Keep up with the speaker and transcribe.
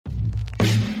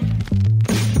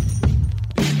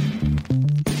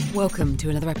Welcome to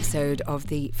another episode of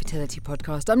the Fertility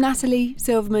Podcast. I'm Natalie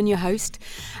Silverman, your host,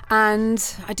 and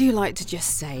I do like to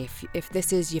just say, if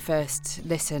this is your first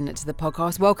listen to the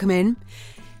podcast, welcome in.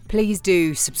 Please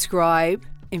do subscribe.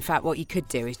 In fact, what you could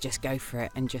do is just go for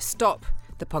it and just stop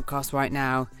the podcast right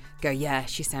now. Go, yeah,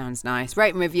 she sounds nice.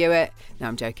 Rate and review it. No,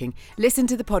 I'm joking. Listen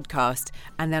to the podcast,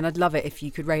 and then I'd love it if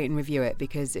you could rate and review it,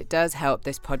 because it does help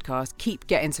this podcast keep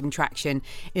getting some traction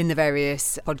in the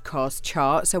various podcast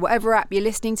charts. So whatever app you're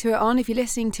listening to it on, if you're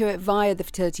listening to it via the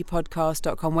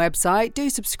fertilitypodcast.com website, do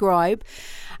subscribe,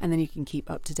 and then you can keep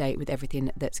up to date with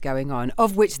everything that's going on,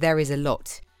 of which there is a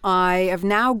lot. I have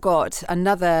now got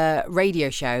another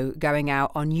radio show going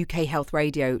out on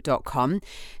ukhealthradio.com.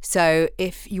 So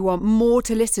if you want more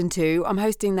to listen to, I'm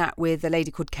hosting that with a lady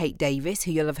called Kate Davis,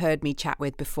 who you'll have heard me chat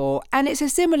with before. And it's a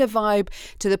similar vibe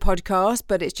to the podcast,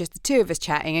 but it's just the two of us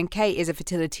chatting. And Kate is a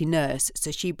fertility nurse, so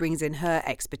she brings in her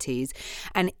expertise.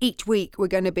 And each week we're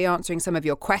going to be answering some of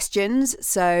your questions.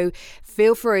 So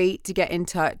feel free to get in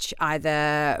touch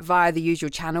either via the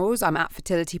usual channels. I'm at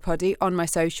Fertility Poddy on my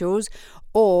socials,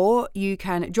 or you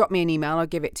can drop me an email. I'll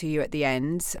give it to you at the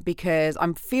end, because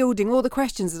I'm fielding all the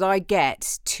questions that I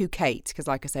get to Kate, because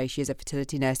like I say, she is a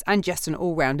fertility nurse and just an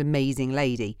all-round amazing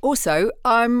lady. Also,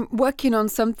 I'm working on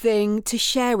something to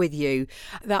share with you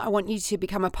that I want you to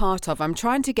become a part of. I'm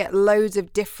trying to get loads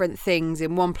of different things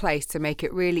in one place to make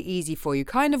it really easy for you.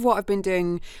 Kind of what I've been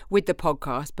doing with the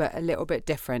podcast, but a little bit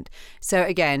different. So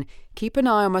again, keep an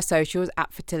eye on my socials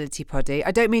at Fertility Poddy.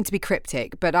 I don't mean to be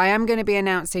cryptic, but I am going to be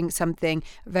announcing something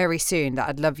very soon that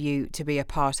I'd love you to be a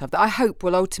part of, that I hope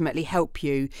will ultimately help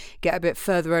you get a bit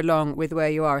further along with where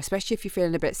you are, especially if you're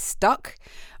feeling a bit stuck,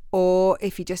 or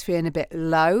if you're just feeling a bit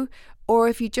low, or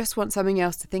if you just want something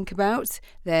else to think about.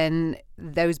 Then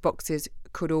those boxes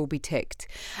could all be ticked.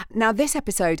 Now, this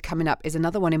episode coming up is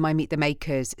another one in my Meet the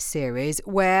Makers series,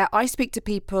 where I speak to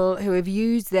people who have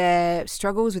used their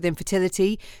struggles with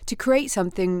infertility to create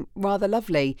something rather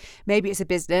lovely. Maybe it's a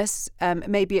business,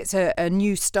 maybe it's a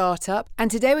new startup. And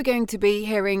today we're going to be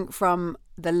hearing from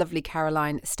the lovely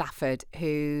Caroline Stafford,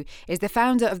 who is the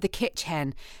founder of The Kitch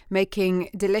Hen, making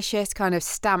delicious kind of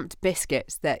stamped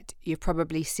biscuits that you've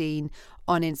probably seen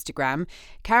on Instagram.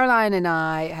 Caroline and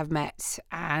I have met,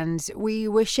 and we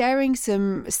were sharing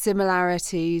some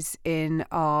similarities in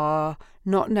our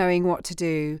not knowing what to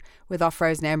do with our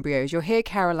frozen embryos. You'll hear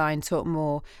Caroline talk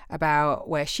more about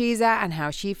where she's at and how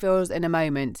she feels in a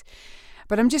moment.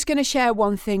 But I'm just going to share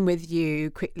one thing with you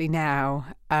quickly now.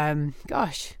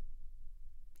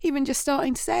 Even just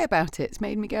starting to say about it's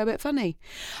made me go a bit funny.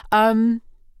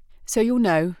 So you'll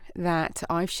know that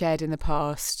I've shared in the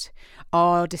past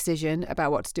our decision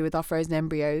about what to do with our frozen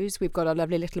embryos. We've got our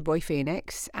lovely little boy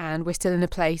Phoenix, and we're still in a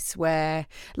place where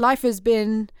life has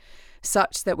been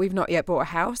such that we've not yet bought a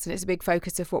house, and it's a big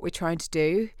focus of what we're trying to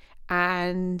do.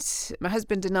 And my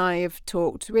husband and I have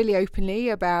talked really openly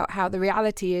about how the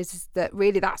reality is that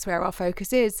really that's where our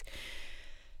focus is.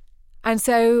 And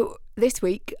so this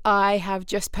week I have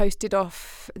just posted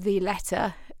off the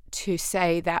letter to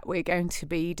say that we're going to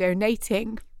be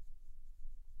donating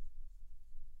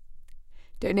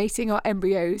our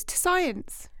embryos to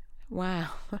science. Wow.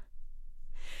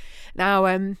 Now,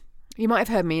 you might have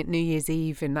heard me at New Year's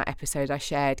Eve in that episode I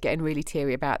shared, getting really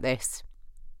teary about this.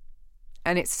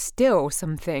 And it's still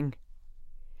something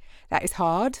that is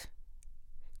hard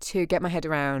to get my head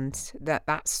around, that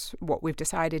that's what we've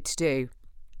decided to do.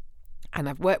 And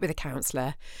I've worked with a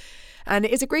counsellor, and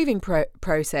it is a grieving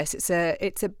process.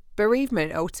 It's a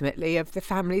bereavement, ultimately, of the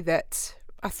family that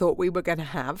I thought we were going to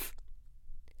have.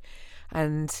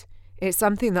 And it's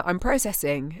something that I'm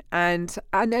processing, and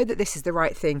I know that this is the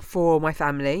right thing for my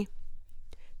family.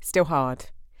 It's still hard.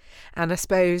 And I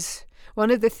suppose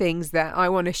one of the things that I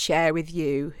want to share with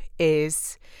you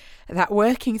is that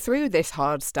working through this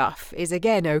hard stuff is,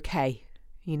 again, okay.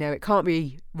 You know, it can't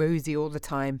be rosy all the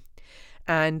time.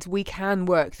 And we can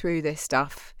work through this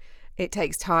stuff. It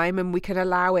takes time, and we can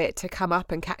allow it to come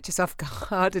up and catch us off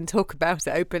guard and talk about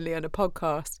it openly on a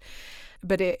podcast.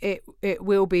 But it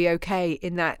will be okay,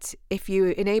 in that if you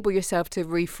enable yourself to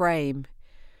reframe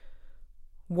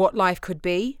what life could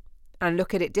be and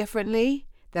look at it differently,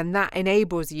 then that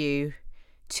enables you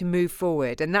to move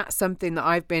forward. And that's something that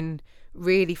I've been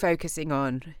really focusing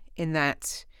on, in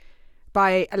that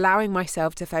by allowing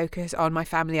myself to focus on my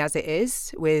family as it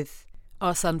is with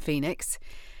our son Phoenix,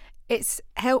 it's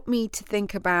helped me to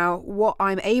think about what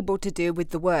I'm able to do with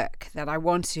the work that I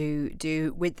want to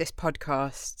do with this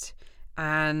podcast,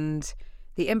 and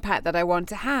the impact that I want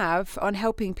to have on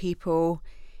helping people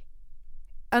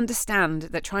understand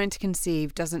that trying to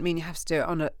conceive doesn't mean you have to do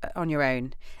it on your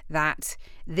own, that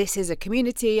this is a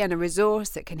community and a resource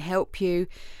that can help you.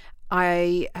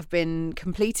 I have been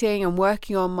completing and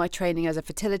working on my training as a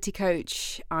fertility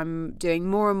coach. I'm doing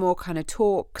more and more kind of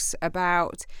talks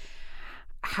about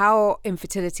how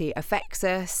infertility affects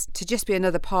us, to just be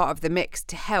another part of the mix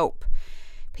to help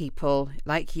people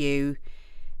like you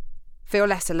feel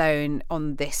less alone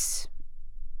on this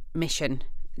mission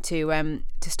to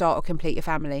start or complete your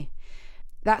family.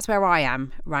 That's where I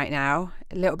am right now.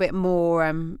 A little bit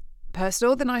more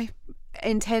personal than I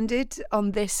intended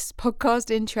on this podcast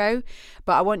intro,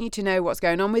 but I want you to know what's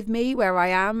going on with me, where I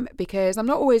am, because I'm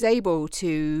not always able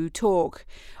to talk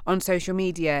on social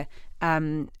media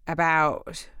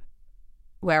about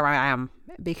where I am,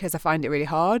 because I find it really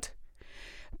hard.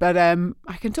 But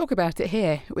I can talk about it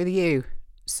here with you.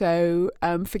 So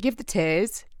forgive the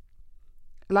tears.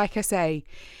 Like I say,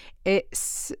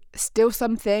 it's still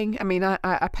something. I mean,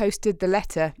 I posted the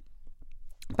letter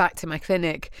back to my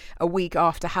clinic a week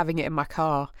after having it in my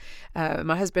car.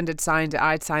 My husband had signed it,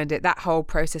 I'd signed it. That whole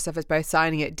process of us both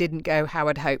signing it didn't go how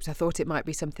I'd hoped. I thought it might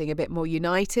be something a bit more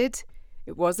united.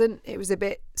 It wasn't. It was a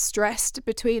bit stressed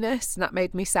between us, and that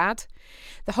made me sad.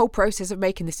 The whole process of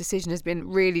making this decision has been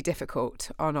really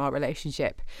difficult on our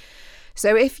relationship.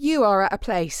 So if you are at a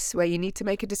place where you need to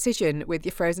make a decision with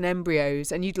your frozen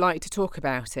embryos and you'd like to talk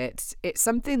about it, it's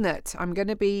something that I'm going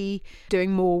to be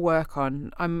doing more work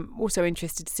on. I'm also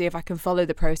interested to see if I can follow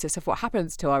the process of what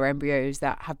happens to our embryos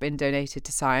that have been donated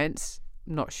to science.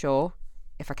 I'm not sure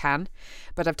if I can,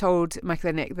 but I've told my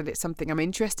clinic that it's something I'm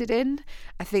interested in.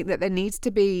 I think that there needs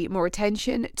to be more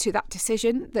attention to that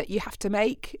decision that you have to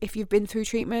make if you've been through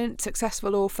treatment,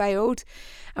 successful or failed,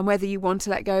 and whether you want to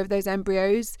let go of those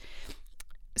embryos.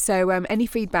 So any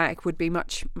feedback would be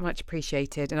much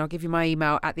appreciated, and I'll give you my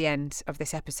email at the end of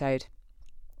this episode.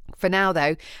 For now,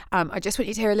 though, I just want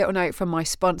you to hear a little note from my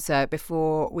sponsor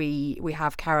before we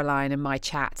have Caroline and my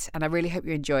chat, and I really hope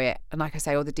you enjoy it. And like I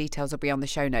say, all the details will be on the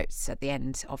show notes at the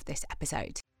end of this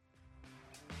episode.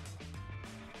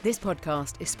 This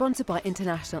podcast is sponsored by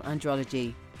International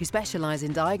Andrology, who specialise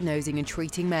in diagnosing and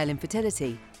treating male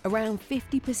infertility. Around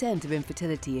 50% of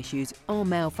infertility issues are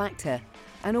male factor,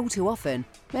 and all too often,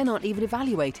 men aren't even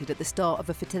evaluated at the start of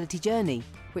a fertility journey,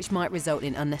 which might result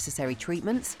in unnecessary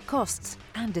treatments, costs,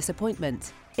 and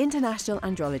disappointment. International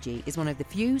Andrology is one of the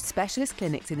few specialist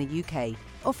clinics in the UK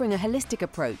offering a holistic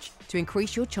approach to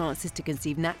increase your chances to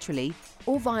conceive naturally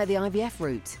or via the IVF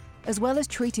route. As well as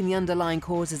treating the underlying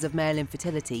causes of male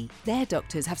infertility, their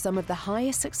doctors have some of the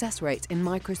highest success rates in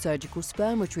microsurgical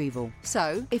sperm retrieval.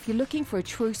 So, if you're looking for a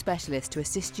true specialist to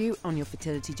assist you on your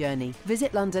fertility journey,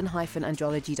 visit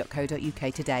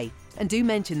london-andrology.co.uk today and do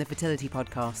mention the Fertility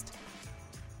Podcast.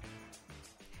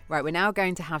 Right, we're now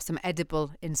going to have some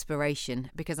edible inspiration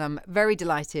because I'm very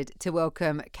delighted to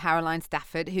welcome Caroline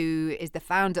Stafford, who is the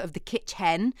founder of The Kitch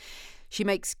Hen. She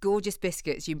makes gorgeous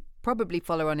biscuits. You probably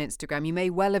follow her on Instagram. You may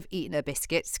well have eaten her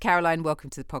biscuits. Caroline, welcome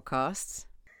to the podcast.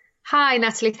 Hi,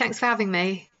 Natalie. Thanks for having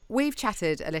me. We've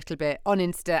chatted a little bit on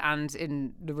Insta and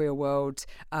in the real world.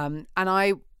 And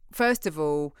I, first of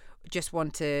all, just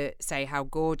want to say how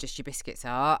gorgeous your biscuits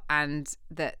are, and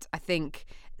that I think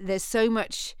there's so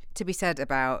much to be said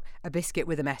about a biscuit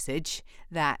with a message,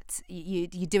 that you're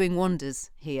doing wonders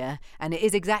here, and it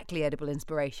is exactly edible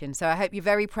inspiration. So I hope you're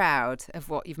very proud of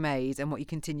what you've made and what you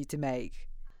continue to make.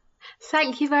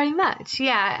 Thank you very much.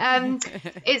 Yeah,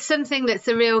 it's something that's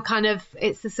a real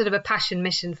it's a sort of a passion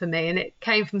mission for me, and it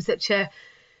came from such a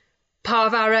part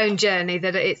of our own journey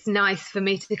that it's nice for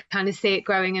me to kind of see it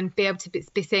growing and be able to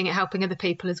be seeing it helping other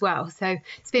people as well. So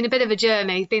it's been a bit of a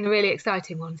journey. It's been a really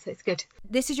exciting one, so it's good.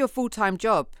 This is your full-time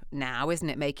job now, isn't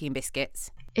it, making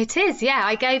biscuits? It is, yeah.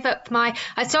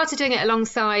 I started doing it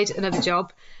alongside another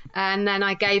job, and then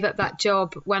I gave up that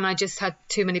job when I just had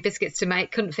too many biscuits to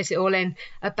make, couldn't fit it all in.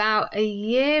 About a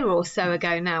year or so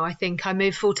ago now, I think I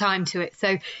moved full-time to it.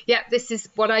 So, yeah, this is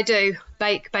what I do,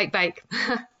 bake, bake, bake.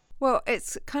 Well,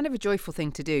 it's kind of a joyful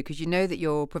thing to do because you know that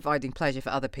you're providing pleasure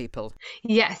for other people.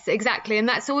 Yes, exactly. And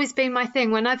that's always been my thing.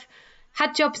 When I've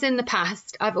had jobs in the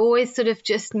past, I've always sort of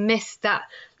just missed that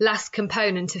last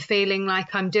component of feeling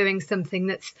like I'm doing something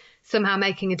that's somehow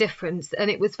making a difference.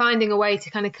 And it was finding a way to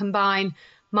kind of combine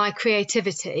my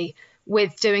creativity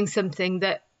with doing something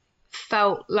that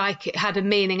felt like it had a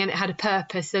meaning and it had a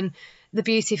purpose. And the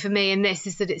beauty for me in this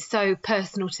is that it's so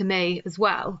personal to me as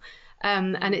well.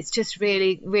 And it's just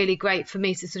really, really great for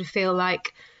me to sort of feel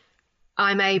like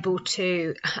I'm able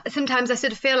to, sometimes I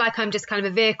sort of feel like I'm just kind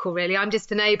of a vehicle, really. I'm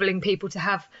just enabling people to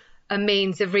have a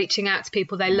means of reaching out to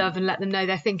people they love and let them know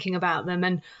they're thinking about them.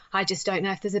 And I just don't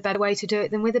know if there's a better way to do it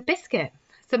than with a biscuit.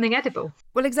 something edible.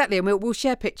 Well, exactly. And we'll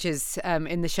share pictures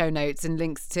in the show notes and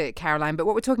links to Caroline. But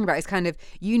what we're talking about is kind of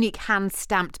unique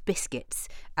hand-stamped biscuits.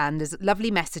 And there's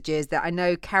lovely messages that I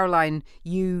know, Caroline,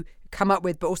 you come up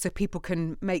with, but also people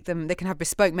can make them, they can have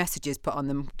bespoke messages put on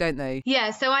them, don't they?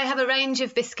 Yeah, so I have a range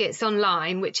of biscuits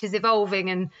online, which is evolving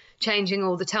and changing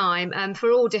all the time,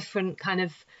 for all different kind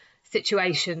of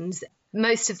situations.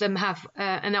 Most of them have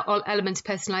an element of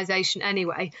personalisation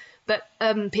anyway, but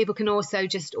people can also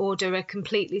just order a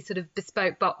completely sort of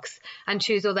bespoke box and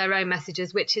choose all their own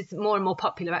messages, which is more and more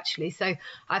popular actually. So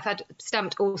I've had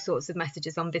stamped all sorts of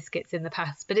messages on biscuits in the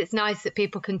past, but it's nice that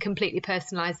people can completely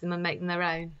personalise them and make them their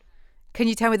own. Can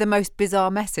you tell me the most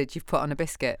bizarre message you've put on a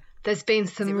biscuit? There's been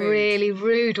some really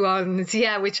rude ones,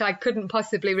 yeah, which I couldn't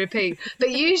possibly repeat. But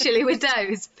usually with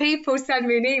those, people send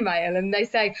me an email and they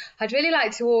say, I'd really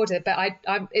like to order, but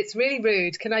it's really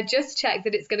rude. Can I just check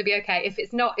that it's going to be okay? If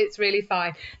it's not, it's really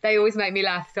fine. They always make me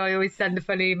laugh, so I always send a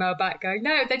funny email back going,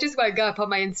 no, they just won't go up on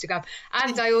my Instagram.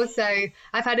 And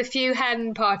I've had a few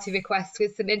hen party requests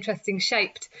with some interesting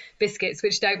shaped biscuits,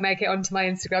 which don't make it onto my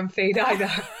Instagram feed either.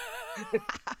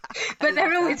 But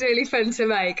they're always really fun to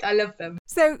make. I love them.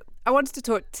 So I wanted to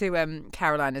talk to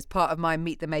Caroline as part of my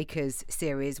Meet the Makers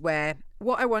series, where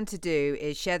what I want to do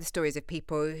is share the stories of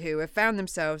people who have found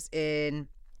themselves in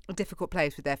a difficult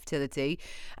place with their fertility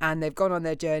and they've gone on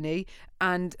their journey,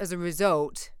 and as a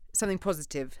result something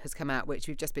positive has come out, which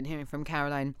we've just been hearing from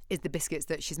Caroline, is the biscuits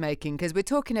that she's making. Because we're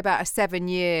talking about a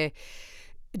 7-year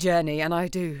journey, and I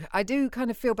do kind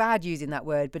of feel bad using that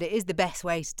word, but it is the best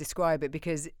way to describe it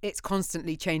because it's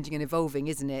constantly changing and evolving,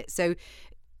 isn't it? So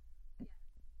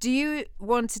do you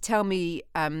want to tell me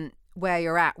where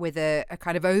you're at with a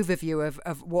kind of overview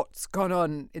of what's gone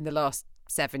on in the last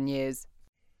 7 years?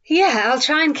 Yeah, I'll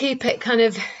try and keep it kind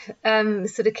of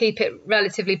keep it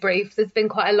relatively brief. There's been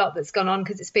quite a lot that's gone on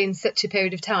because it's been such a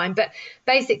period of time. But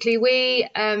basically we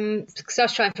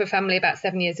started trying for a family about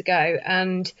 7 years ago,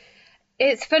 and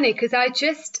it's funny because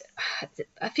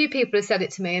a few people have said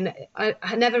it to me and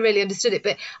I never really understood it,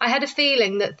 but I had a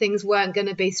feeling that things weren't going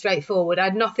to be straightforward. I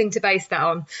had nothing to base that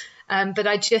on, but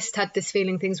I just had this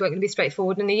feeling things weren't going to be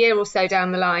straightforward. And a year or so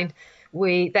down the line,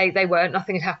 they weren't,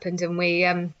 nothing had happened, and we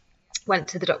went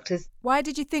to the doctors. Why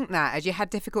did you think that, as you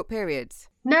had difficult periods?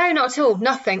 No, not at all.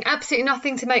 Nothing, absolutely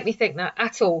nothing to make me think that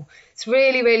at all. It's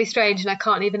really, really strange and I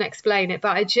can't even explain it,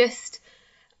 but I just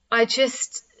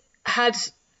had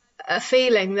a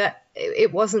feeling that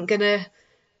it wasn't going to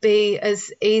be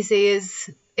as easy as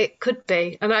it could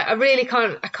be, and I really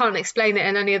can't explain it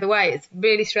in any other way. It's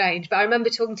really strange. But I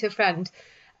remember talking to a friend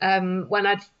when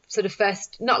I'd sort of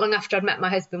first, not long after I'd met my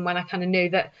husband, when I kind of knew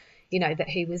that, you know, that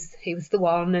he was the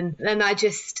one, and then I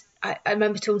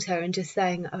remember talking to her and just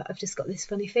saying, I've just got this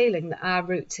funny feeling that our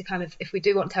route to kind of, if we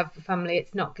do want to have a family,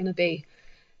 it's not going to be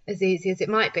as easy as it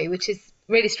might be, which is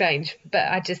really strange,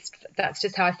 but that's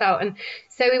just how I felt. And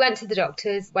so we went to the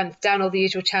doctors, went down all the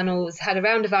usual channels, had a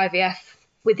round of IVF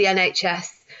with the NHS,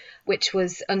 which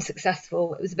was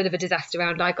unsuccessful. It was a bit of a disaster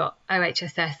round. I got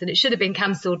OHSS and it should have been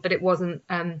cancelled, but it wasn't.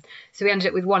 So we ended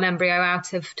up with one embryo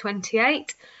out of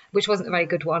 28, which wasn't a very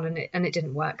good one, and it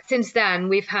didn't work. Since then,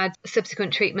 we've had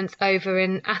subsequent treatments over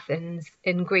in Athens,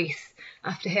 in Greece,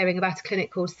 after hearing about a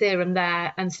clinic called Serum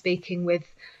there and speaking with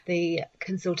the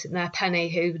consultant there, Penny,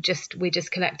 who we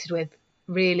just connected with,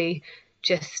 really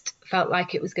just felt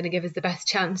like it was going to give us the best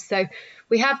chance. So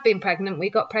we have been pregnant. We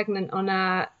got pregnant on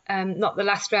our, not the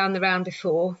last round, the round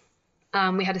before.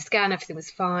 We had a scan, everything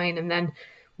was fine. And then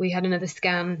we had another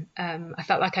scan. I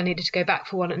felt like I needed to go back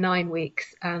for one at 9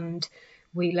 weeks, and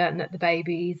we learned that the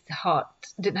baby's heart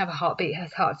didn't have a heartbeat,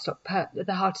 the heart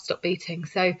had stopped beating.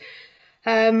 So,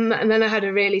 and then I had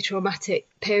a really traumatic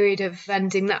period of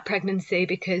ending that pregnancy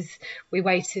because we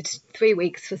waited 3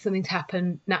 weeks for something to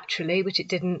happen naturally, which it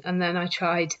didn't. And then I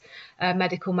tried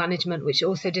medical management, which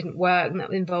also didn't work, and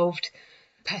that involved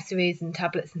pessaries and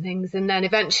tablets and things. And then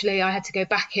eventually I had to go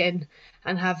back in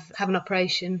and have an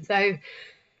operation. So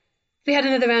we had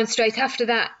another round straight after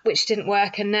that, which didn't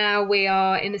work. And now we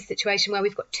are in a situation where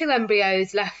we've got 2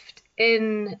 embryos left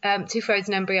in, 2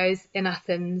 frozen embryos in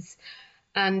Athens.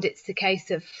 And it's a case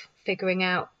of figuring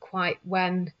out quite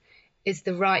when is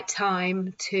the right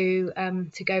time to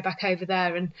go back over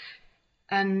there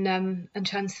and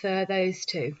transfer those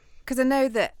two. Because I know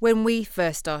that when we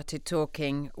first started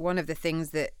talking, one of the things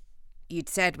that you'd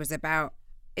said was about,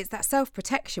 it's that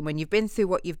self-protection when you've been through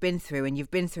what you've been through, and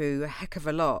you've been through a heck of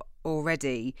a lot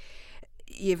already.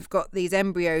 You've got these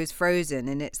embryos frozen,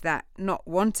 and it's that not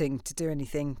wanting to do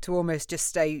anything, to almost just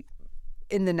stay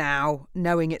in the now,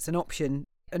 knowing it's an option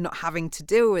and not having to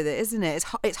deal with it, isn't it?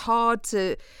 It's hard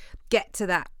to get to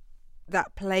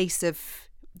that place of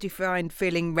do you find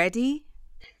feeling ready?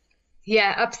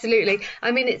 Yeah, absolutely.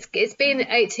 I mean, it's been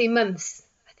 18 months,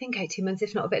 I think 18 months,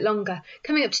 if not a bit longer,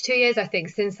 coming up to 2 years, I think,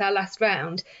 since our last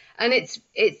round. And it's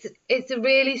a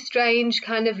really strange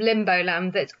kind of limbo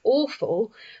land that's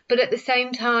awful, but at the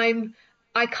same time,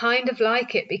 I kind of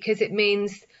like it because it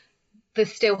means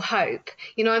there's still hope.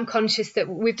 You know, I'm conscious that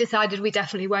we've decided we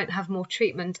definitely won't have more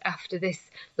treatment after this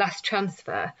last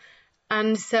transfer.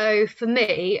 And so for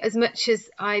me, as much as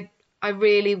I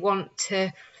really want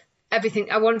to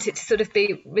everything, I want it to sort of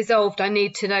be resolved, I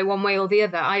need to know one way or the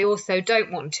other. I also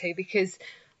don't want to, because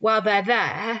while they're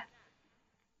there,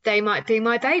 they might be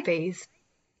my babies.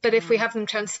 But if we have them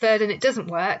transferred and it doesn't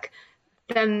work,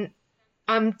 then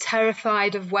I'm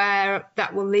terrified of where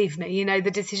that will leave me, you know,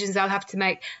 the decisions I'll have to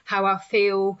make, how I'll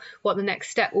feel, what the next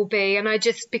step will be. And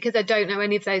because I don't know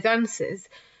any of those answers,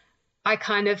 I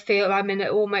kind of feel I'm in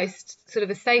almost sort of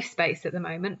a safe space at the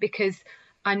moment, because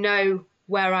I know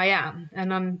where I am,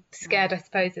 and I'm scared, I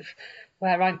suppose, of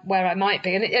where I might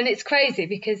be. And it's crazy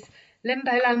because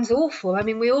limbo land's awful. I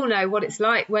mean, we all know what it's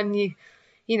like when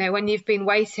when you've been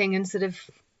waiting and sort of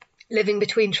living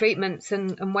between treatments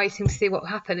and waiting to see what will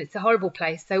happen. It's a horrible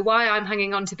place. So why I'm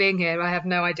hanging on to being here, I have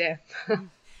no idea.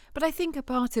 But I think a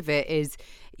part of it is,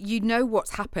 you know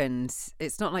what's happened.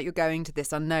 It's not like you're going to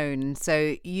this unknown.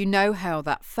 So you know how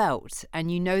that felt,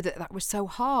 and you know that was so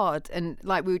hard. And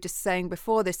like we were just saying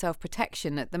before, this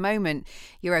self-protection, at the moment,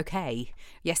 you're okay.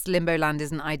 Yes, limbo land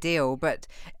isn't ideal, but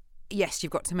yes,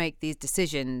 you've got to make these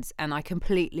decisions. And I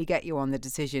completely get you on the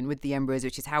decision with the embryos,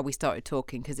 which is how we started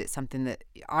talking, because it's something that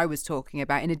I was talking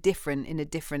about in a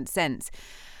different sense.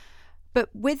 But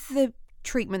with the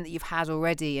treatment that you've had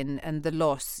already and the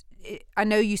loss, I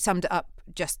know you summed it up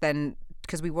just then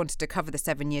because we wanted to cover the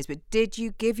 7 years, but did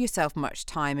you give yourself much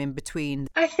time in between?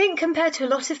 I think compared to a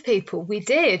lot of people, we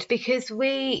did, because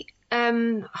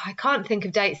I can't think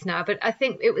of dates now, but I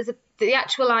think it was the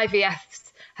actual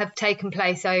IVFs have taken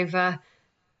place over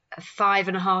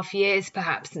 5.5 years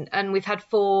perhaps, and we've had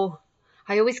 4.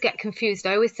 I always get confused.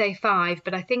 I always say 5,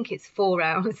 but I think it's 4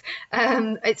 rounds.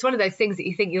 It's one of those things that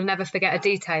you think you'll never forget a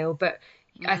detail, but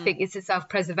I think it's a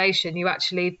self-preservation. You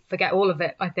actually forget all of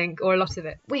it, I think, or a lot of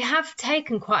it. We have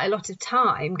taken quite a lot of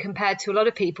time compared to a lot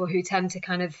of people who tend to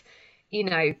kind of,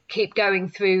 keep going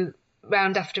through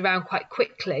round after round quite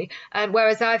quickly.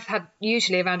 Whereas I've had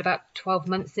usually around about 12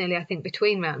 months nearly, I think,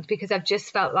 between rounds, because I've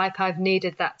just felt like I've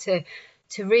needed that to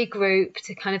regroup,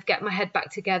 to kind of get my head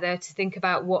back together, to think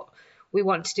about what we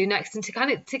want to do next, and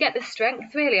to get the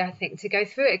strength, really, I think, to go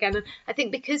through it again. And I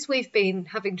think because we've been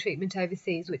having treatment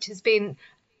overseas, which has been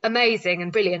amazing and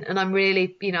brilliant, and I'm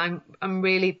really, I'm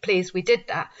really pleased we did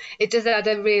that, it does add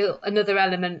another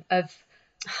element of,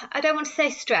 I don't want to say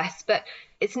stress, but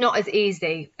it's not as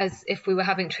easy as if we were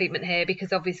having treatment here,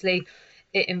 because obviously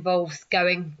it involves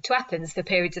going to Athens for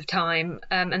periods of time,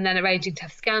 and then arranging to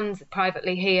have scans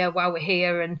privately here while we're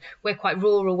here, and we're quite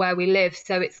rural where we live,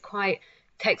 so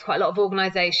takes quite a lot of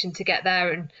organisation to get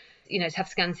there, and to have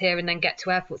scans here and then get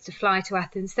to airports to fly to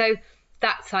Athens. So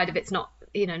that side of it's not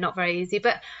very easy.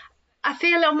 But I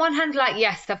feel on one hand like,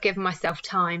 yes, I've given myself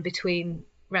time between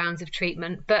rounds of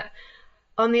treatment, but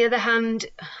on the other hand,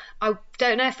 I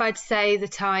don't know if I'd say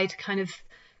that I'd kind of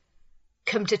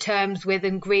come to terms with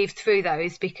and grieve through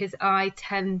those, because I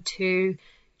tend to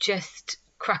just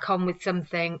crack on with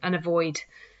something and avoid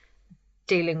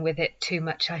dealing with it too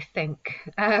much, I think.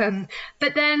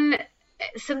 But then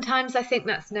sometimes I think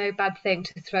that's no bad thing,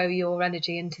 to throw your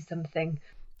energy into something.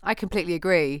 I completely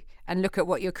agree. And look at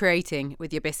what you're creating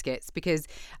with your biscuits, because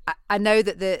I know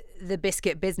that the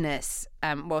biscuit business,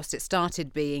 whilst it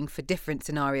started being for different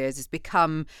scenarios, has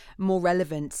become more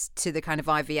relevant to the kind of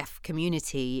IVF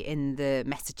community in the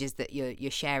messages that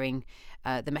you're sharing,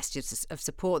 the messages of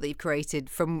support that you've created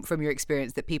from your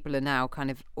experience, that people are now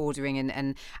kind of ordering.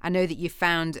 And I know that you've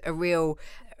found a real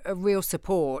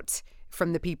support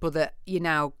from the people that you're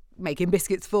now making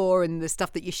biscuits for, and the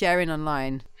stuff that you're sharing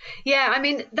online. Yeah, I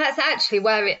mean, that's actually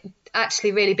where it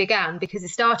actually really began, because it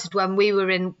started when we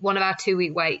were in one of our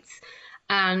 2-week waits,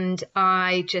 and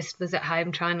I just was at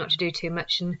home trying not to do too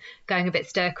much and going a bit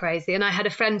stir crazy, and I had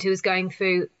a friend who was going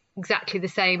through exactly the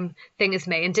same thing as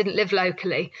me and didn't live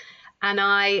locally, and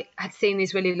I had seen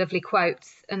these really lovely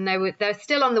quotes, and they're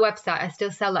still on the website. I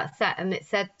still sell that set, and it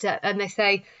said, and they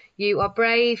say, "You are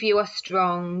brave, you are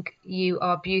strong, you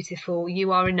are beautiful,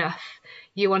 you are enough,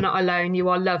 you are not alone, you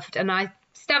are loved." And I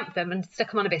stamped them and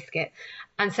stuck them on a biscuit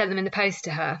and sent them in the post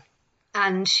to her.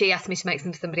 And she asked me to make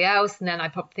them for somebody else. And then I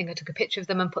probably think I took a picture of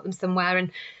them and put them somewhere.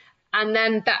 And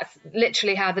then that's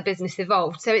literally how the business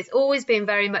evolved. So it's always been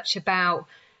very much about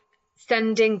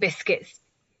sending biscuits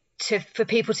for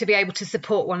people to be able to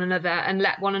support one another and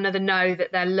let one another know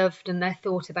that they're loved and they're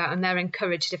thought about and they're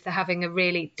encouraged if they're having a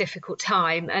really difficult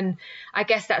time. And I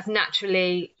guess that's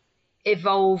naturally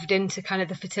evolved into kind of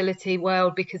the fertility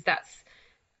world, because that's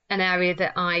an area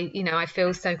that I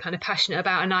feel so kind of passionate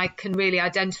about, and I can really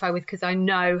identify with, because I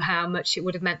know how much it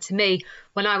would have meant to me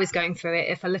when I was going through it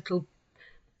if a little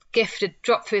gift had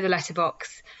dropped through the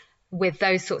letterbox with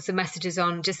those sorts of messages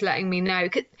on, just letting me know.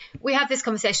 We have this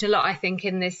conversation a lot, I think,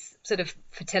 in this sort of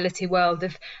fertility world,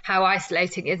 of how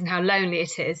isolating it is and how lonely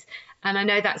it is. And I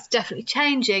know that's definitely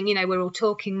changing. We're all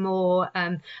talking more,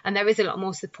 and there is a lot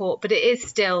more support, but it is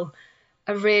still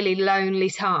a really lonely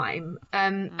time.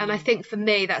 And I think for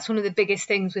me, that's one of the biggest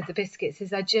things with the biscuits,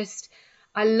 is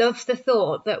I love the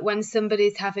thought that when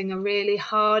somebody's having a really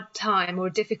hard time or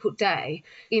a difficult day,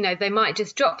 they might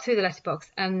just drop through the letterbox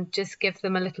and just give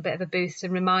them a little bit of a boost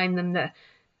and remind them that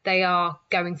they are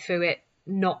going through it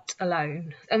not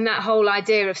alone. And that whole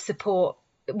idea of support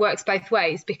works both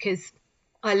ways, because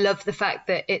I love the fact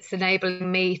that it's enabling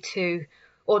me to,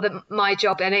 or that my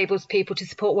job enables people to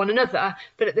support one another.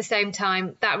 But at the same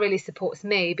time, that really supports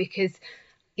me, because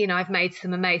I've made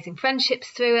some amazing friendships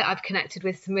through it. I've connected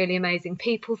with some really amazing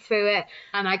people through it.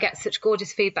 And I get such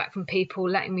gorgeous feedback from people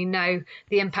letting me know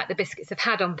the impact the biscuits have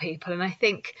had on people. And I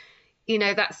think,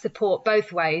 that support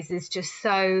both ways is just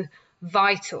so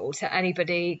vital to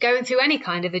anybody going through any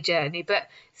kind of a journey. But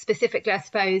specifically, I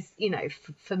suppose,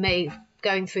 for me,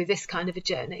 going through this kind of a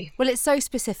journey. Well, it's so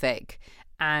specific.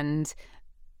 And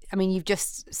I mean, you've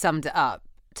just summed it up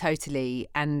totally.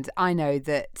 And I know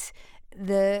that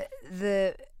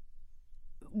the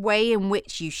way in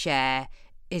which you share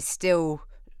is still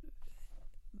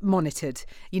monitored.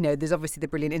 There's obviously the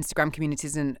brilliant Instagram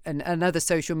communities and other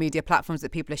social media platforms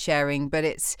that people are sharing, but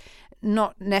it's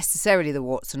not necessarily the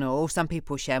warts and all. Some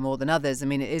people share more than others. I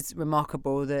mean, it is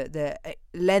remarkable the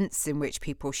lengths in which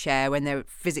people share when they're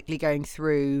physically going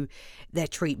through their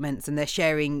treatments, and they're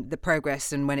sharing the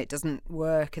progress and when it doesn't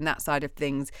work and that side of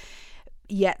things.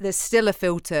 Yet there's still a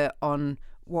filter on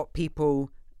what people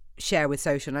share with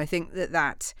social. And I think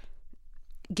that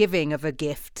giving of a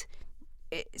gift,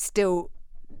 it still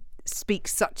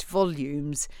speaks such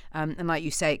volumes, and like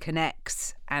you say, it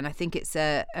connects. And I think it's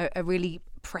a really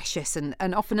precious and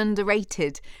often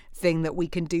underrated thing that we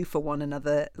can do for one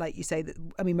another. Like you say, that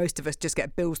most of us just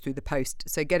get bills through the post,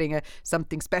 so getting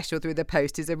something special through the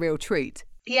post is a real treat.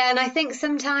 Yeah, and I think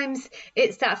sometimes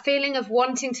it's that feeling of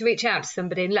wanting to reach out to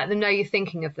somebody and let them know you're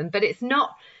thinking of them, but it's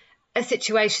not a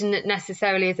situation that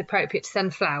necessarily is appropriate to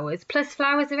send flowers. Plus,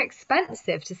 flowers are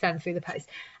expensive to send through the post.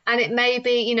 And it may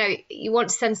be, you want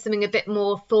to send something a bit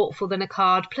more thoughtful than a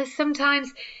card. Plus,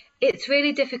 sometimes it's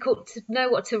really difficult to know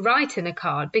what to write in a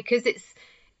card, because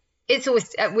it's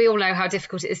always, we all know how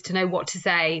difficult it is to know what to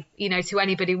say, to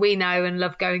anybody we know and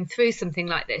love going through something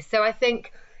like this. So I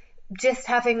think just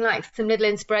having like some little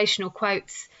inspirational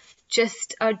quotes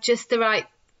are just the right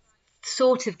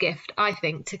sort of gift, I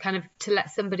think, to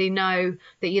let somebody know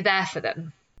that you're there for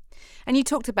them. And you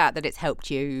talked about that it's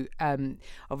helped you.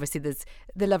 Obviously, there's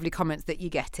the lovely comments that you're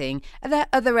getting. Are there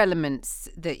other elements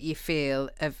that you feel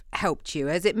have helped you?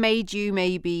 Has it made you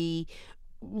maybe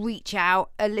reach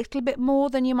out a little bit more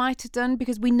than you might have done?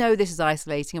 Because we know this is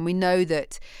isolating, and we know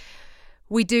that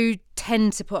we do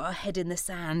tend to put our head in the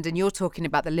sand. And you're talking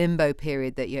about the limbo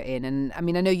period that you're in. And I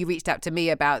mean, I know you reached out to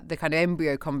me about the kind of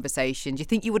embryo conversation. Do you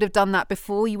think you would have done that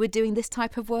before you were doing this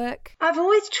type of work? I've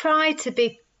always tried to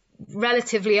be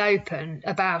relatively open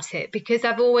about it, because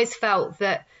I've always felt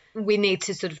that we need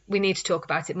to talk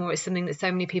about it more. It's something that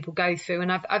so many people go through.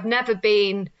 And I'm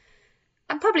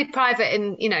probably private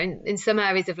in some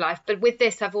areas of life, but with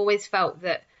this, I've always felt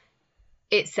that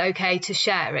it's okay to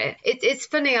share it. It's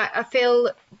funny, I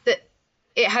feel that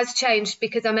it has changed,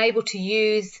 because I'm able to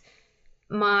use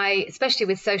especially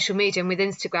with social media and with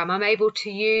Instagram, I'm able to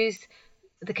use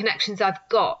the connections I've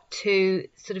got to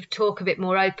sort of talk a bit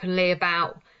more openly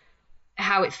about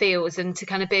how it feels, and to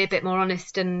kind of be a bit more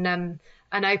honest and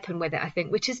open with it, I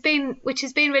think, which has been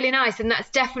really nice. And that's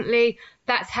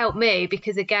helped me,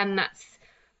 because again,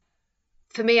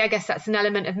 for me, I guess that's an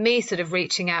element of me sort of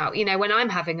reaching out. When I'm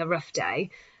having a rough day,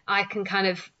 I can kind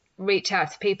of reach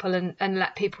out to people and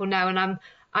let people know. And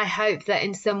I hope that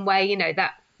in some way,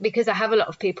 that because I have a lot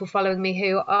of people following me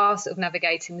who are sort of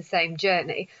navigating the same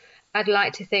journey, I'd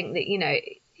like to think that,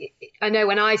 I know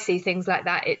when I see things like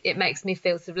that, it makes me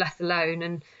feel sort of less alone.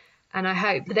 And I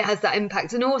hope that it has that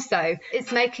impact. And also,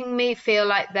 it's making me feel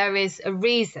like there is a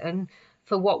reason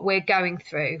for what we're going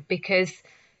through, because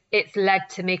it's led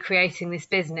to me creating this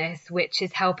business, which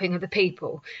is helping other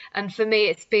people. And for me,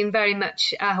 it's been very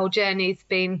much, our whole journey's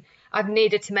been I've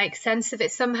needed to make sense of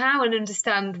it somehow and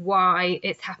understand why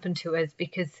it's happened to us,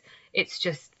 because it's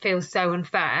just feels so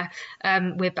unfair.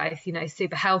 We're both,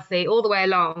 super healthy all the way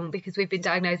along because we've been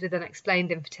diagnosed with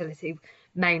unexplained infertility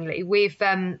mainly. We've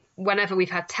whenever we've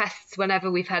had tests, whenever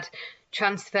we've had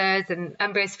transfers and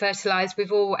embryos fertilized,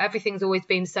 everything's always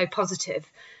been so positive.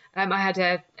 I had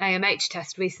a AMH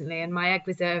test recently and my egg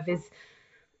reserve is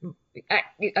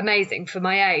amazing for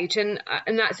my age, and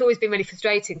that's always been really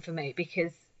frustrating for me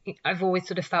because I've always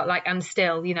sort of felt like I'm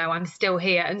still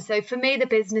here. And so for me, the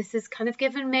business has kind of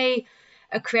given me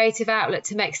a creative outlet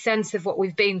to make sense of what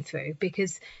we've been through,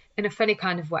 because in a funny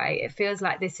kind of way, it feels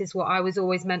like this is what I was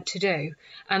always meant to do.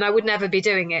 And I would never be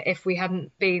doing it if we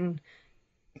hadn't been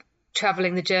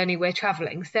traveling the journey we're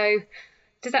traveling. So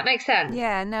does that make sense?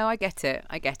 Yeah, no, I get it.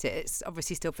 It's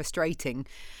obviously still frustrating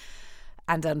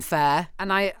and unfair.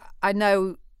 And I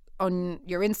know on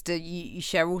your Insta you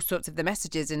share all sorts of the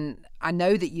messages, and I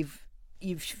know that you've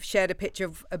shared a picture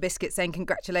of a biscuit saying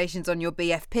congratulations on your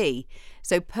BFP.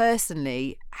 So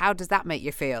personally, how does that make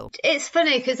you feel? It's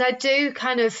funny because I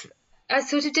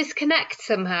sort of disconnect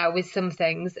somehow with some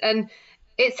things, and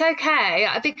it's okay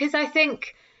because I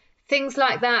think things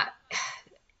like that,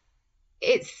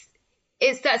 it's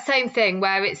that same thing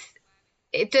where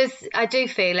I do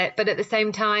feel it, but at the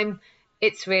same time,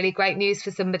 it's really great news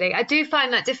for somebody. I do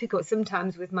find that difficult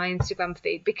sometimes with my Instagram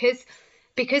feed because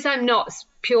I'm not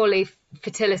purely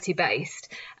fertility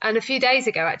based. And a few days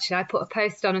ago, actually, I put a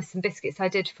post on of some biscuits I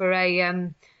did for a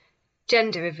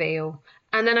gender reveal.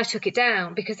 And then I took it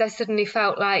down because I suddenly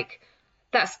felt like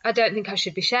I don't think I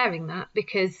should be sharing that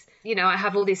because, I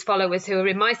have all these followers who are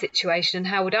in my situation, and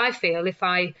how would I feel if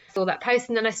I saw that post?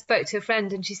 And then I spoke to a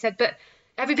friend and she said, but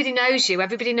everybody knows you,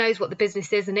 everybody knows what the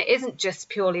business is, and it isn't just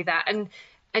purely that.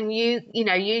 And you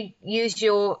use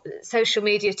your social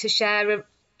media to share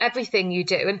everything you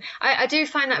do. And I do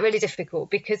find that really difficult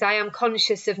because I am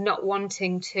conscious of not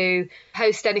wanting to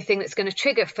post anything that's going to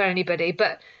trigger for anybody.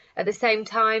 But at the same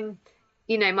time,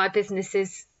 my business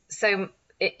is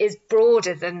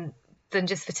broader than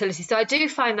just fertility. So I do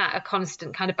find that a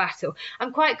constant kind of battle.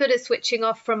 I'm quite good at switching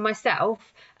off from myself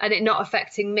and it not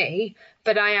affecting me,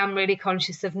 but I am really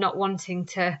conscious of not wanting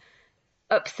to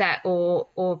upset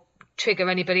or trigger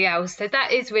anybody else. So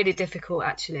that is really difficult,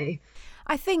 actually.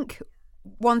 I think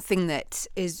one thing that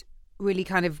is really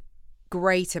kind of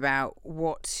great about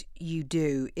what you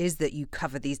do is that you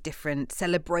cover these different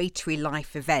celebratory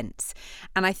life events.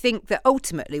 And I think that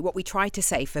ultimately what we try to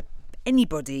say for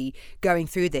anybody going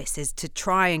through this is to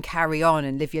try and carry on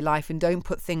and live your life and don't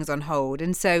put things on hold.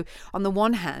 And so on the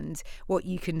one hand, what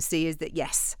you can see is that,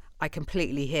 yes, I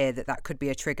completely hear that could be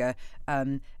a trigger,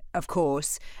 of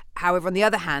course. However, on the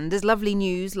other hand, there's lovely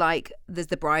news, like there's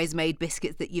the bridesmaid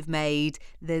biscuits that you've made,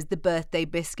 there's the birthday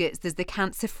biscuits, there's the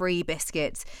cancer-free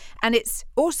biscuits. And it's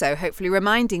also hopefully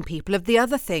reminding people of the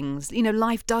other things.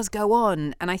 Life does go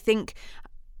on. And I think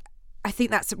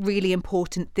that's a really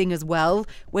important thing as well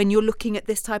when you're looking at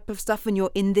this type of stuff and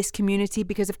you're in this community,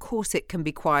 because of course it can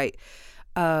be quite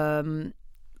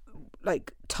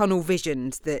like tunnel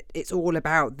visioned that it's all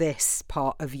about this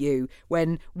part of you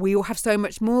when we all have so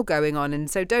much more going on. And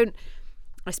so don't,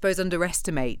 I suppose,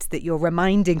 underestimate that you're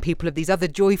reminding people of these other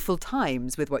joyful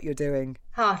times with what you're doing.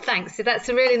 Oh, thanks. So that's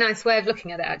a really nice way of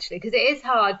looking at it, actually, because it is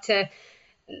hard to,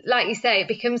 like you say, it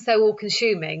becomes so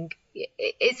all-consuming.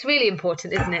 It's really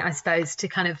important, isn't it, I suppose, to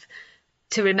kind of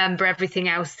to remember everything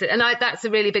else. And that's a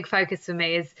really big focus for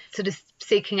me, is sort of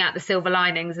seeking out the silver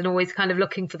linings and always kind of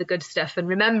looking for the good stuff and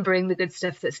remembering the good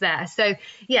stuff that's there. So,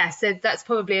 yeah, so that's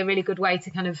probably a really good way to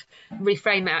kind of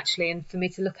reframe it, actually, and for me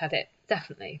to look at it,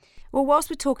 definitely. Well, whilst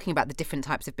we're talking about the different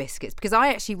types of biscuits, because I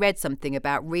actually read something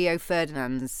about Rio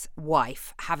Ferdinand's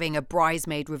wife having a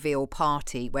bridesmaid reveal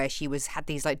party where she had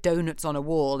these like donuts on a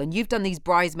wall, and you've done these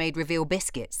bridesmaid reveal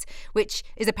biscuits, which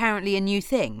is apparently a new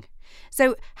thing.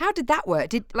 So how did that work?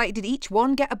 Did each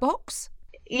one get a box?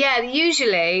 Yeah,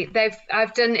 usually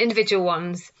I've done individual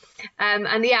ones.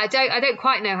 And yeah, I don't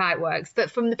quite know how it works, but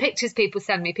from the pictures people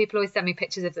always send me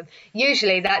pictures of them.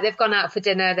 Usually that they've gone out for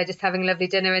dinner, they're just having a lovely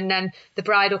dinner, and then the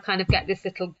bride will kind of get this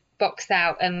little box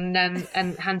out and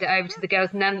hand it over to the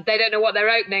girls, and then they don't know what they're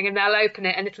opening, and they'll open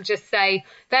it and it'll just say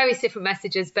various different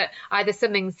messages, but either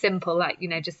something simple like,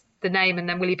 just the name and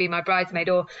then will you be my bridesmaid,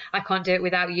 or I can't do it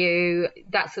without you,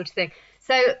 that sort of thing.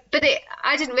 But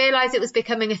I didn't realise it was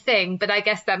becoming a thing, but I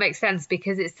guess that makes sense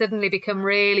because it's suddenly become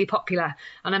really popular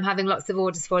and I'm having lots of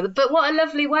orders for them. But what a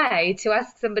lovely way to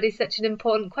ask somebody such an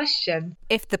important question.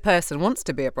 If the person wants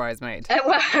to be a bridesmaid.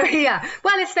 Well, yeah.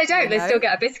 Well, if they don't, they still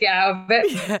get a biscuit out of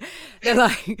it. Yeah. They're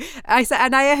like,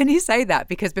 I only say that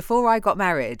because before I got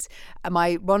married,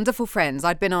 my wonderful friends,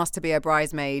 I'd been asked to be a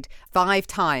bridesmaid 5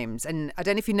 times. And I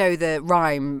don't know if you know the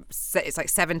rhyme, it's like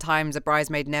 7 times a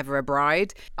bridesmaid, never a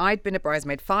bride. I'd been a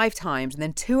bridesmaid 5 times, and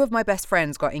then 2 of my best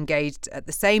friends got engaged at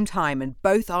the same time and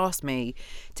both asked me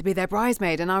to be their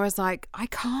bridesmaid. And I was like, I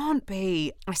can't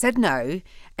be. I said no.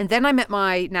 And then I met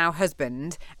my now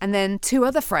husband, and then 2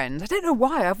 other friends. I don't know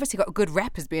why. I obviously got a good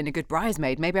rep as being a good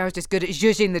bridesmaid. Maybe I was just good at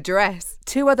zhuzhing the dress.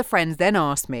 2 other friends then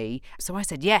asked me. So I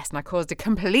said yes, and I caused a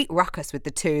complete ruckus with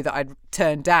the 2 that I'd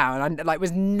turned down. I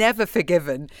was never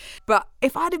forgiven. But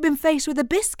if I'd have been faced with a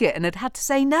biscuit and had had to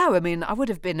say no, I mean, I would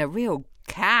have been a real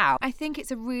cow. I think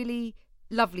it's a really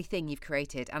lovely thing you've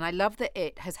created, and I love that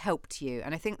it has helped you,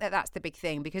 and I think that that's the big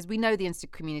thing, because we know the Insta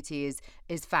community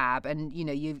is fab, and you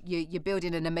know you're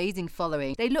building an amazing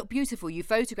following. They look beautiful, you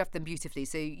photograph them beautifully,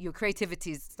 so your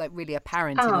creativity is like really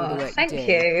apparent in all the work thank you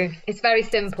do. You. It's very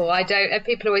simple.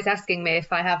 People are always asking me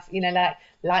if I have like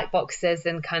light boxes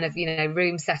and kind of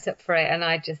room set up for it, and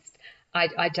I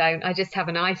don't. I just have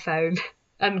an iPhone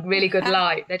and really good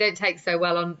light. They don't take so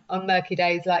well on murky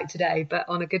days like today, but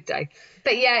on a good day.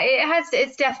 But yeah,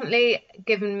 it's definitely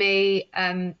given me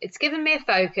a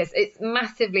focus. It's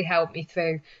massively helped me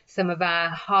through some of our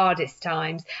hardest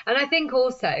times. And I think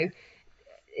also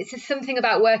it's just something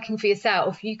about working for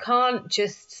yourself. You can't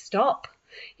just stop.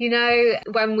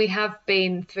 When we have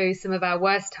been through some of our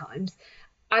worst times,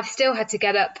 I've still had to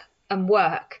get up and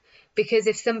work, because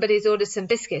if somebody's ordered some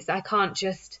biscuits, I can't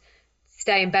just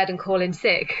stay in bed and call in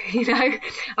sick.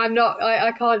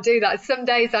 I can't do that. Some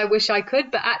days I wish I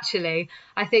could, but actually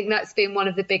I think that's been one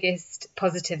of the biggest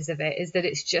positives of it, is that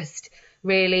it's just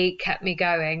really kept me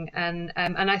going. And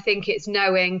I think it's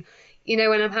knowing,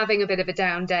 when I'm having a bit of a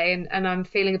down day and I'm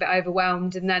feeling a bit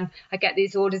overwhelmed, and then I get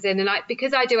these orders in, and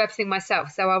because I do everything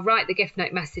myself, so I'll write the gift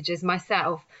note messages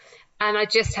myself. And I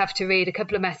just have to read a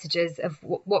couple of messages of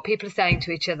what people are saying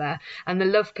to each other and the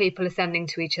love people are sending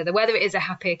to each other, whether it is a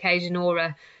happy occasion or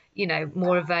a,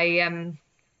 more of a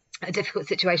difficult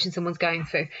situation someone's going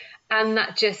through. And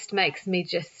that just makes me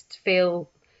just feel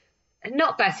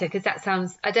not better, because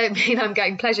I don't mean I'm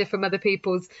getting pleasure from other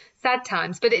people's sad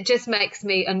times, but it just makes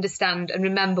me understand and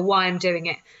remember why I'm doing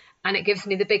it. And it gives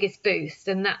me the biggest boost.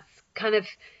 And that's kind of,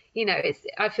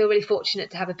 I feel really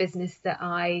fortunate to have a business that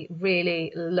I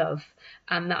really love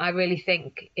and that I really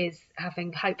think is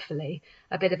having, hopefully,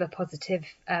 a bit of a positive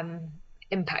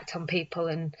impact on people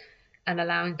and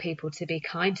allowing people to be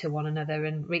kind to one another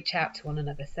and reach out to one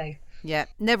another. So yeah,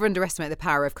 never underestimate the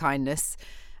power of kindness.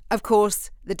 Of course,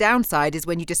 the downside is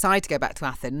when you decide to go back to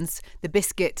Athens, the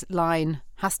biscuit line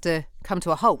has to come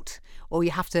to a halt, or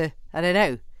you have to,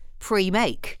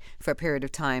 pre-make for a period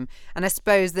of time. And I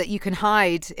suppose that you can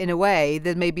hide in a way.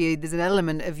 There's an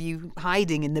element of you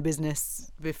hiding in the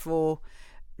business before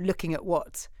looking at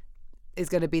what is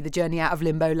going to be the journey out of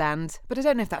limbo land. But I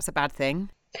don't know if that's a bad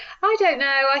thing. I don't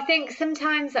know. I think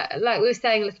sometimes, like we were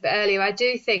saying a little bit earlier, I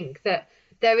do think that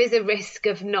there is a risk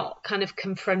of not kind of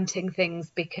confronting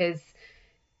things because,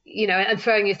 and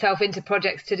throwing yourself into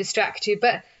projects to distract you.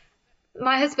 But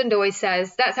my husband always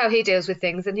says that's how he deals with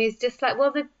things. And he's just like,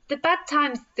 well, the bad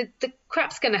times, the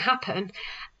crap's going to happen.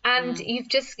 And you've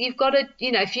got to,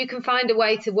 if you can find a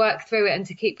way to work through it and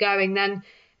to keep going, then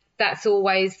that's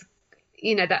always,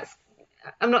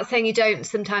 I'm not saying you don't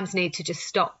sometimes need to just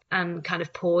stop and kind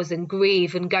of pause and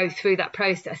grieve and go through that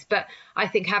process. But I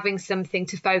think having something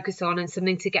to focus on and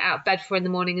something to get out of bed for in the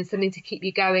morning and something to keep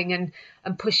you going and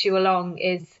push you along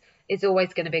is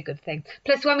always going to be a good thing.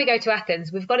 Plus, when we go to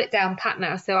Athens, we've got it down pat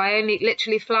now. So I only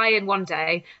literally fly in one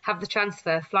day, have the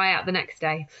transfer, fly out the next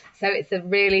day. So it's a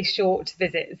really short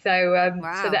visit. So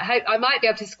wow. So that I might be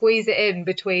able to squeeze it in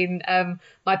between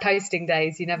my posting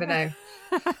days. You never know.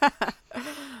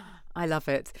 I love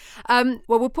it. Well,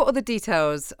 we'll put all the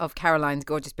details of Caroline's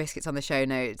gorgeous biscuits on the show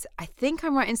notes. I think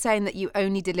I'm right in saying that you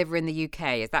only deliver in the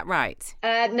UK. Is that right?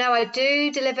 No, I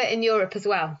do deliver in Europe as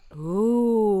well.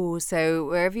 Ooh, so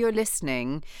wherever you're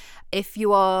listening, if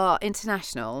you are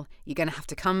international, you're going to have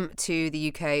to come to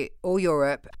the UK or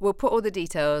Europe. We'll put all the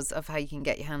details of how you can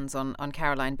get your hands on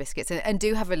Caroline biscuits, and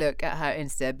do have a look at her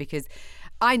Insta, because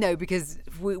I know, because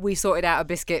we sorted out a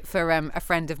biscuit for a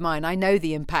friend of mine. I know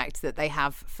the impact that they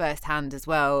have firsthand as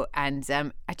well. And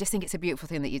I just think it's a beautiful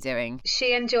thing that you're doing.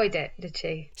 She enjoyed it, did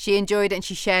she? She enjoyed it, and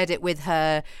she shared it with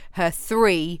her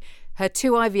 3 her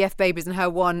 2 IVF babies and her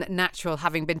 1 natural,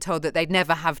 having been told that they'd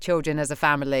never have children as a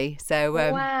family. So,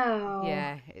 wow.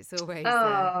 Yeah, it's always...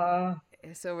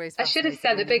 It's always I should have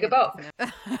sent a bigger box.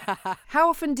 How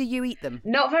often do you eat them?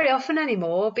 Not very often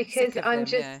anymore, because I'm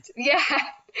just... Yeah,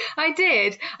 I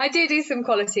do some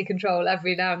quality control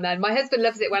every now and then. My husband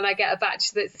loves it when I get a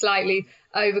batch that's slightly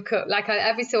overcooked. Like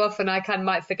every so often I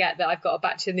might forget that I've got a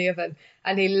batch in the oven,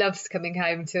 and he loves coming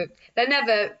home to... They're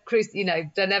never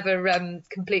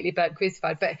completely burnt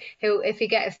crucified, but if he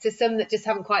gets to some that just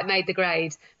haven't quite made the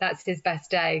grade, that's his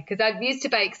best day. Because I used to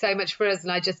bake so much for us,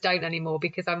 and I just don't anymore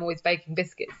because I'm always baking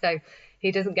biscuits. So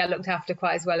he doesn't get looked after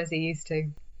quite as well as he used to.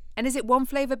 And is it 1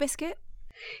 flavour biscuit?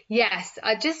 Yes,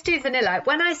 I just do vanilla.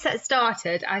 When I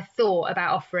started, I thought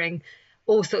about offering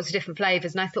all sorts of different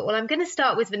flavours, and I thought, well, I'm going to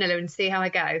start with vanilla and see how I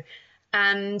go.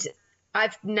 And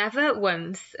I've never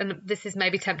once, and this is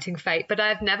maybe tempting fate, but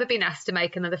I've never been asked to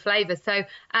make another flavour. So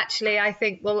actually, I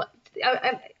think, well,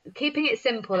 keeping it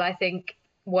simple, I think,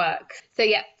 works. So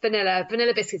yeah, vanilla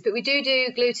biscuits, but we do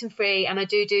gluten-free, and I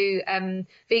do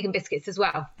vegan biscuits as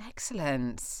well.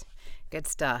 Excellent. Good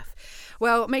stuff.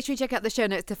 Well, make sure you check out the show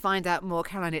notes to find out more.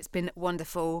 Caroline, it's been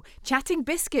wonderful chatting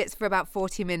biscuits for about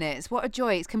 40 minutes. What a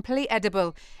joy. It's complete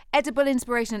edible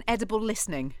inspiration and edible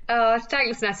listening. Oh,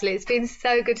 thanks, Natalie. It's been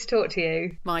so good to talk to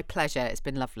you. My pleasure. It's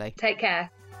been lovely. Take care.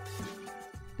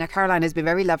 Now, Caroline has been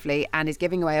very lovely and is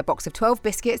giving away a box of 12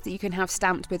 biscuits that you can have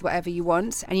stamped with whatever you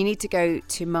want. And you need to go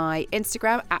to my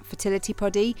Instagram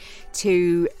 @fertilitypoddy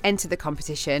to enter the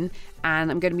competition.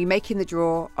 And I'm going to be making the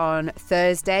draw on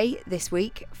Thursday this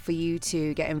week for you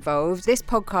to get involved. This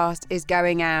podcast is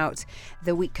going out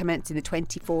the week commencing the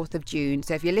 24th of June.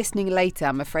 So if you're listening later,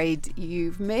 I'm afraid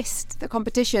you've missed the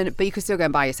competition, but you can still go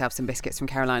and buy yourself some biscuits from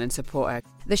Caroline and support her.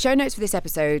 The show notes for this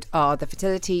episode are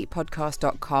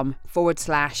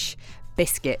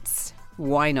thefertilitypodcast.com/biscuits.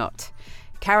 Why not?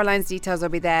 Caroline's details will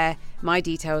be there. My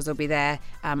details will be there.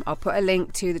 I'll put a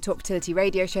link to the Talk Fertility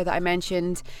radio show that I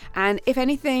mentioned. And if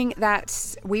anything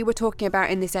that we were talking about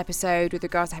in this episode with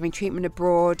regards to having treatment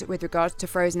abroad, with regards to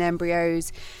frozen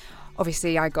embryos,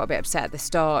 obviously I got a bit upset at the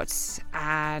start,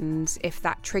 and if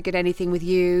that triggered anything with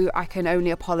you, I can only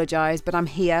apologise, but I'm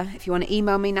here. If you want to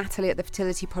email me,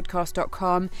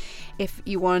 natalie@thefertilitypodcast.com. If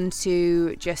you want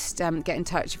to just get in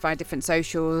touch via different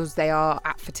socials, they are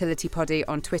 @fertilitypoddy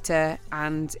on Twitter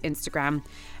and Instagram,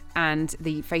 and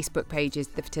the Facebook page is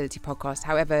The Fertility Podcast.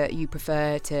 However you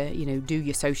prefer to, do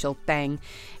your social thing.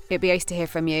 It'd be ace to hear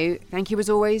from you. Thank you as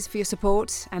always for your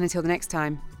support, and until the next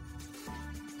time.